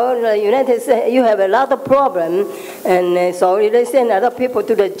 So the United States, you have a lot of problems, and so they send other people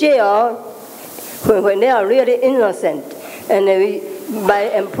to the jail when they are really innocent. And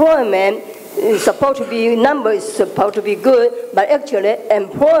by employment, it's supposed to be, number is supposed to be good, but actually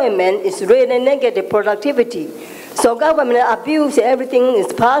employment is really negative productivity. So government abuse everything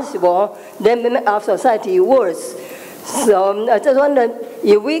is possible, then make our society worse. So I just wonder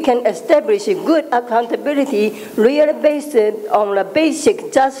if we can establish a good accountability really based on the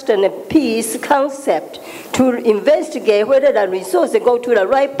basic justice and peace concept to investigate whether the resources go to the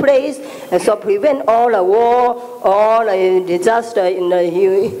right place and so prevent all the war, all the disaster in the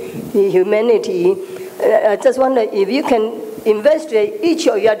humanity. I just wonder if you can investigate each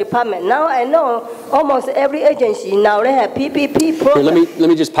of your department. Now I know almost every agency now they have PPP program. Here, let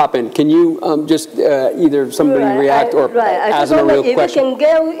me just pop in. Can you just either somebody react or ask a real question? If you can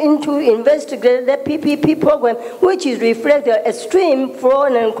go into investigate the PPP program, which is reflect the extreme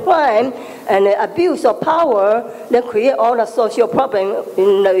fraud and crime and abuse of power that create all the social problems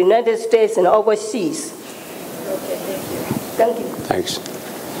in the United States and overseas. Okay, thank you. Thanks.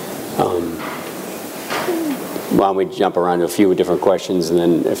 why don't we jump around to a few different questions, and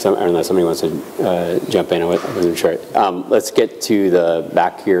then unless somebody wants to jump in, I wasn't sure. Let's get to the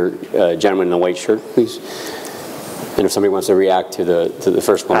back here, gentleman in the white shirt, please. And if somebody wants to react to the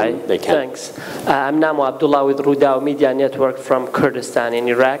first one, Hi, they can. Thanks. I'm Namo Abdullah with Rudao Media Network from Kurdistan in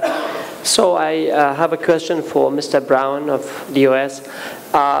Iraq. So I have a question for Mr. Brown of the US.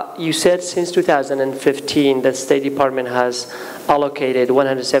 You said since 2015 the State Department has allocated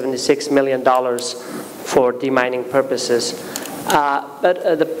 $176 million for demining purposes.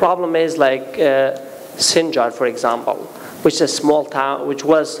 But the problem is like Sinjar, for example, which is a small town, which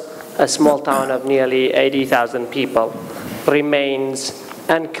was a small town of nearly 80,000 people, remains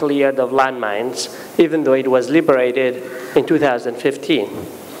uncleared of landmines, even though it was liberated in 2015.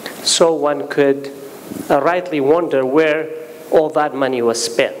 So one could rightly wonder where all that money was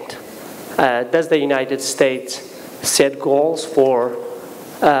spent. Does the United States set goals for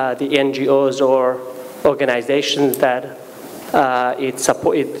the NGOs or organizations that it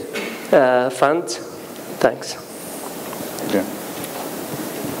funds? Thanks. Yeah.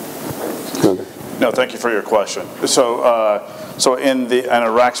 No, thank you for your question. So in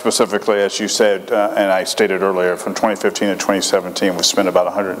Iraq specifically, as you said, and I stated earlier, from 2015 to 2017, we spent about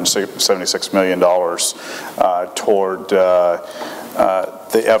 $176 million toward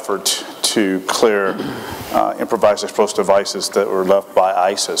the effort to clear improvised explosive devices that were left by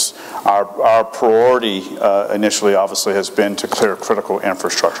ISIS. Our priority initially, obviously, has been to clear critical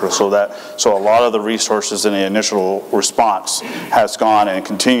infrastructure. So a lot of the resources in the initial response has gone and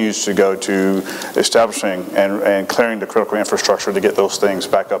continues to go to establishing and clearing the critical infrastructure to get those things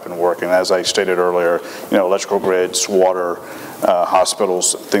back up and working. As I stated earlier, electrical grids, water,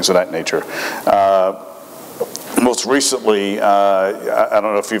 hospitals, things of that nature. Most recently, I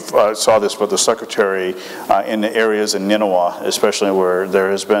don't know if you saw this, but the Secretary in the areas in Nineveh, especially where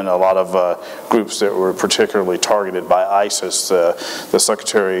there has been a lot of groups that were particularly targeted by ISIS, the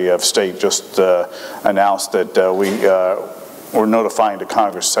Secretary of State just announced that we're notifying the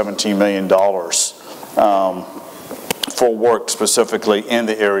Congress $17 million for work specifically in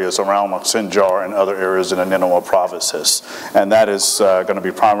the areas around Sinjar and other areas in the Nineveh provinces. And that is going to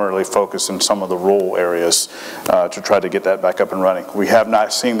be primarily focused in some of the rural areas to try to get that back up and running. We have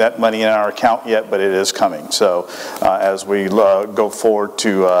not seen that money in our account yet, but it is coming. So as we go forward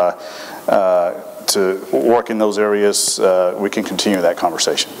to work in those areas, we can continue that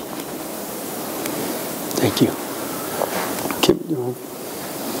conversation. Thank you. Kim, you want?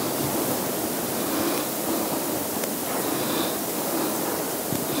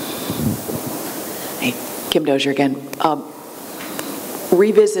 Kim Dozier again.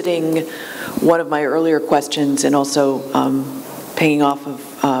 Revisiting one of my earlier questions and also paying off of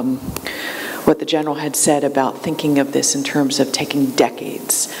what the General had said about thinking of this in terms of taking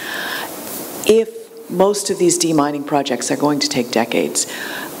decades. If most of these demining projects are going to take decades,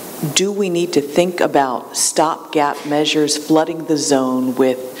 do we need to think about stopgap measures, flooding the zone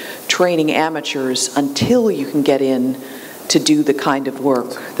with training amateurs until you can get in to do the kind of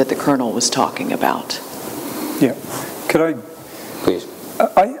work that the Colonel was talking about? Yeah. Could I? Please.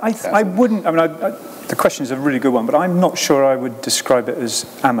 I wouldn't, the question is a really good one, but I'm not sure I would describe it as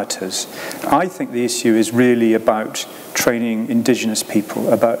amateurs. I think the issue is really about training indigenous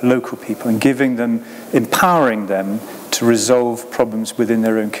people, about local people, and giving them, empowering them to resolve problems within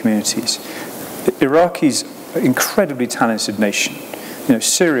their own communities. Iraqis are an incredibly talented nation.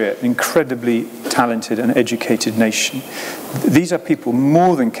 Syria, an incredibly talented and educated nation. These are people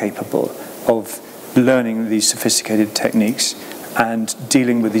more than capable of learning these sophisticated techniques and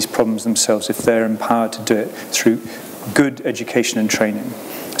dealing with these problems themselves if they're empowered to do it through good education and training.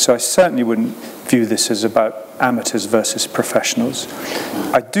 So I certainly wouldn't view this as about amateurs versus professionals.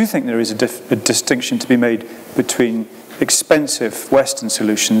 I do think there is a distinction to be made between expensive Western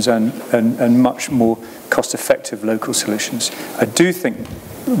solutions and much more cost-effective local solutions. I do think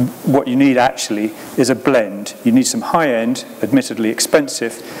what you need actually is a blend. You need some high-end, admittedly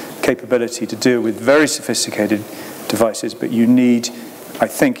expensive capability to deal with very sophisticated devices, but you need, I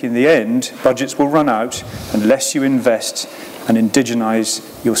think in the end, budgets will run out unless you invest and indigenize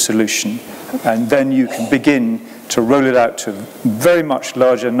your solution. And then you can begin to roll it out to very much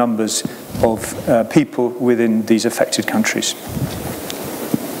larger numbers of people within these affected countries.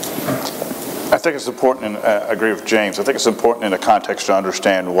 I think it's important, and I agree with James, I think it's important in the context to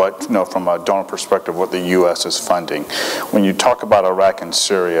understand what, from a donor perspective, what the U.S. is funding. When you talk about Iraq and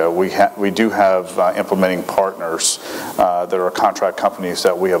Syria, we do have implementing partners that are contract companies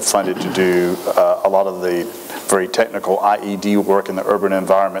that we have funded to do a lot of the very technical IED work in the urban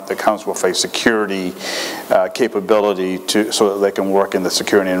environment that comes with a security capability so that they can work in the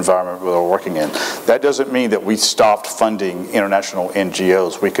security environment where they're working in. That doesn't mean that we stopped funding international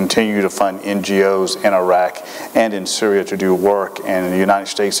NGOs. We continue to fund NGOs in Iraq and in Syria to do work, and in the United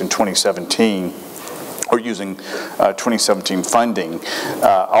States in 2017, or using 2017 funding,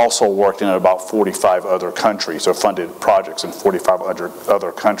 also worked in about 45 other countries, or funded projects in 45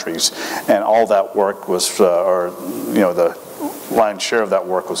 other countries. And all that work was, the lion's share of that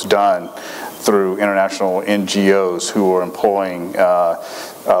work was done through international NGOs who were employing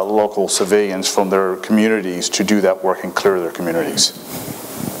local civilians from their communities to do that work and clear their communities.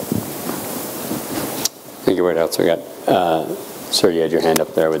 Thank you. Right out. So we got, sir, you had your hand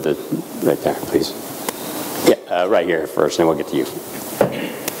up there with the, right there, please. Yeah, right here first, and then we'll get to you.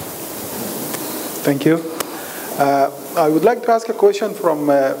 Thank you. I would like to ask a question from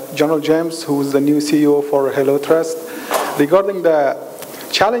General James, who is the new CEO for Hello Trust, regarding the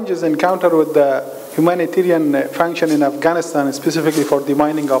challenges encountered with the humanitarian function in Afghanistan, specifically for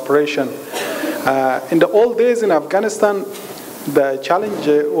demining operation. In the old days in Afghanistan, the challenge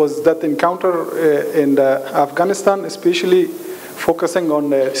was that encounter in Afghanistan, especially focusing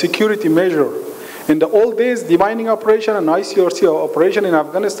on the security measure. In the old days, demining operation and ICRC operation in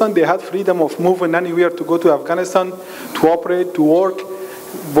Afghanistan, they had freedom of moving anywhere to go to Afghanistan, to operate, to work,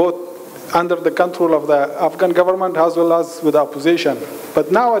 both under the control of the Afghan government as well as with the opposition.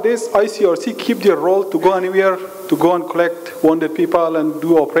 But nowadays, ICRC keep their role to go anywhere, to go and collect wounded people and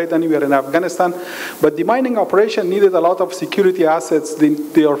do operate anywhere in Afghanistan. But the mining operation needed a lot of security assets. They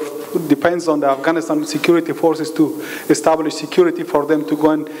depends on the Afghanistan security forces to establish security for them to go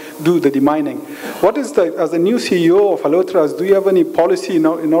and do the demining. What is as the new CEO of Hello Trust, do you have any policy in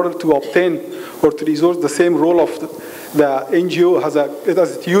order to obtain or to resource the same role of the NGO as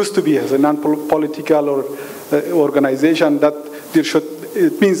it used to be, as a non-political or organization, that there should,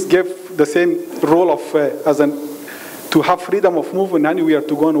 it means give the same role of to have freedom of movement anywhere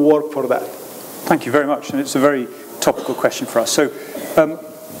to go and work for that? Thank you very much, and it's a very topical question for us. So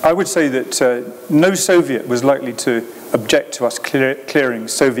I would say that no Soviet was likely to object to us clearing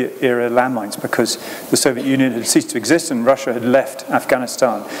Soviet-era landmines because the Soviet Union had ceased to exist and Russia had left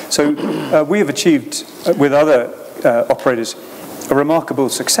Afghanistan. So we have achieved, with other operators, a remarkable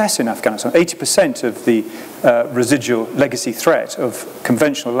success in Afghanistan. 80% of the residual legacy threat of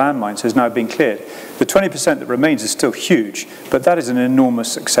conventional landmines has now been cleared. The 20% that remains is still huge, but that is an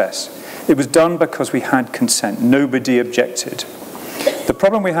enormous success. It was done because we had consent. Nobody objected. The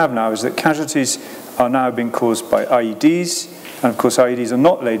problem we have now is that casualties are now being caused by IEDs, and of course IEDs are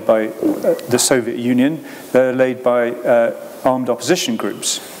not laid by the Soviet Union, they're laid by armed opposition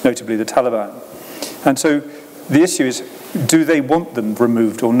groups, notably the Taliban. And so the issue is, do they want them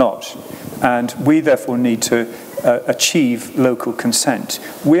removed or not? And we therefore need to achieve local consent.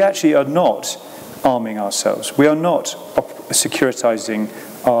 We actually are not arming ourselves. We are not securitizing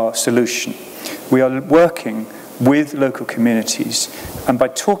our solution. We are working with local communities, and by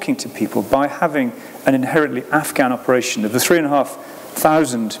talking to people, by having an inherently Afghan operation. Of the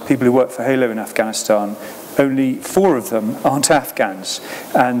 3,500 people who work for Halo in Afghanistan, only 4 of them aren't Afghans,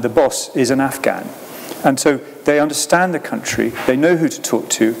 and the boss is an Afghan. And so they understand the country, they know who to talk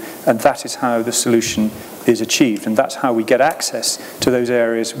to, and that is how the solution is achieved, and that's how we get access to those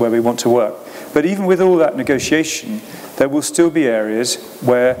areas where we want to work. But even with all that negotiation, there will still be areas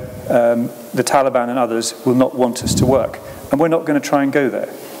where the Taliban and others will not want us to work, and we're not going to try and go there.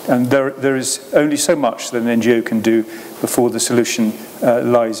 And there is only so much that an NGO can do before the solution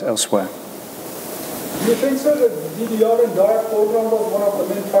lies elsewhere. Do you think, sir, that DDR and DIAC program was one of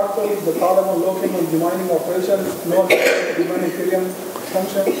the main factors, the Taliban looking and demining operations, not the humanitarian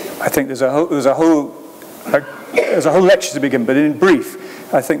function? I think there's a whole lecture to begin, but in brief,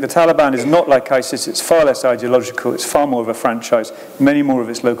 I think the Taliban is not like ISIS. It's far less ideological. It's far more of a franchise. Many more of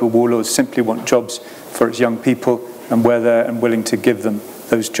its local warlords simply want jobs for its young people, and we're there and willing to give them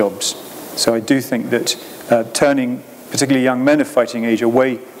those jobs. So I do think that turning particularly young men of fighting age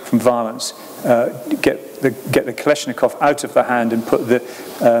away from violence, get the Kalashnikov out of the hand and put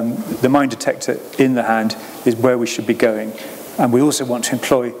the mine detector in the hand is where we should be going. And we also want to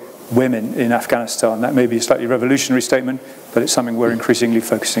employ women in Afghanistan. That may be a slightly revolutionary statement, but it's something we're increasingly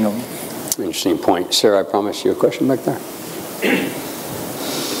focusing on. Interesting point. Sarah, I promised you a question back there.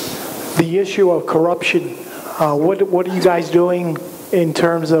 The issue of corruption, what are you guys doing in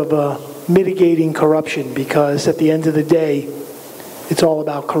terms of mitigating corruption? Because at the end of the day, it's all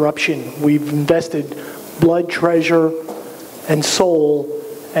about corruption. We've invested blood, treasure, and soul,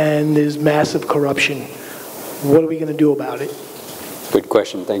 and there's massive corruption. What are we going to do about it? Good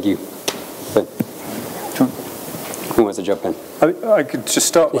question. Thank you. Who wants to jump in? I could just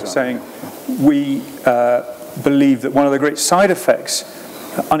start by saying we believe that one of the great side effects,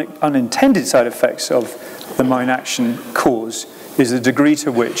 unintended side effects of the mine action cause is the degree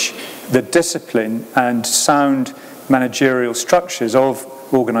to which the discipline and sound managerial structures of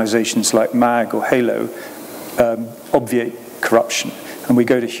organizations like MAG or HALO obviate corruption. And we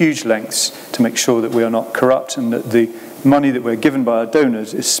go to huge lengths to make sure that we are not corrupt and that the money that we're given by our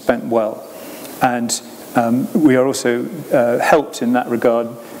donors is spent well. And we are also helped in that regard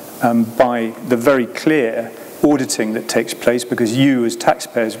by the very clear auditing that takes place, because you as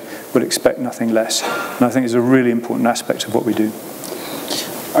taxpayers would expect nothing less. And I think it's a really important aspect of what we do.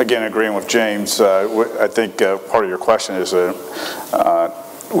 Again, agreeing with James, I think part of your question is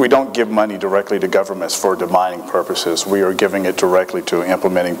we don't give money directly to governments for demining purposes. We are giving it directly to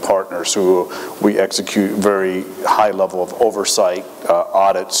implementing partners who we execute very high level of oversight,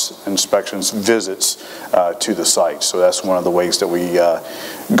 audits, inspections, visits to the site. So that's one of the ways that we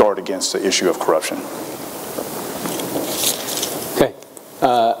guard against the issue of corruption. Okay.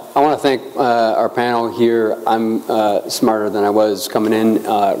 I want to thank our panel here. I'm smarter than I was coming in.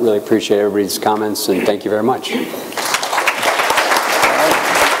 Really appreciate everybody's comments, and thank you very much.